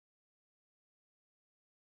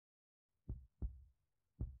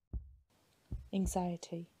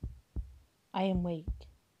Anxiety. I am weak.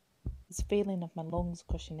 This feeling of my lungs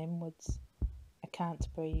crushing inwards. I can't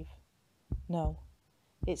breathe. No,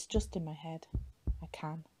 it's just in my head. I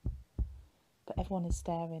can. But everyone is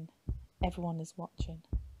staring. Everyone is watching.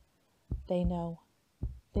 They know.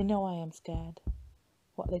 They know I am scared.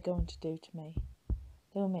 What are they going to do to me?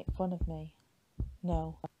 They will make fun of me.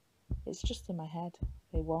 No, it's just in my head.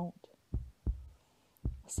 They won't.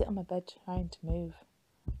 I sit on my bed trying to move.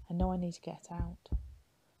 I know I need to get out.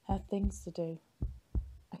 I have things to do.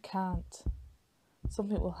 I can't.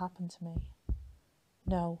 Something will happen to me.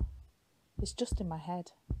 No, it's just in my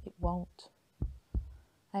head. It won't.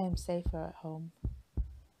 I am safer at home.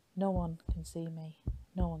 No one can see me.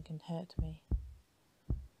 No one can hurt me.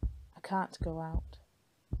 I can't go out.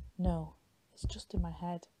 No, it's just in my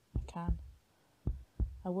head. I can.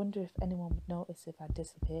 I wonder if anyone would notice if I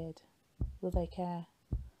disappeared. Will they care?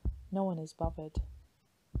 No one is bothered.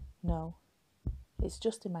 No, it's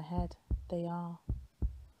just in my head. They are.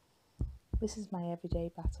 This is my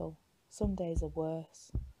everyday battle. Some days are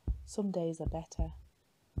worse. Some days are better.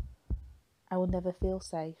 I will never feel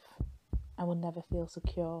safe. I will never feel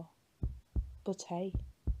secure. But hey,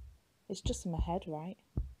 it's just in my head, right?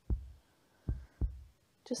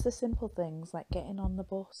 Just the simple things like getting on the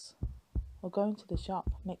bus or going to the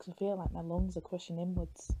shop makes me feel like my lungs are crushing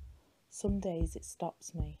inwards. Some days it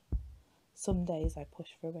stops me. Some days I push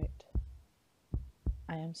through it.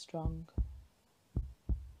 I am strong.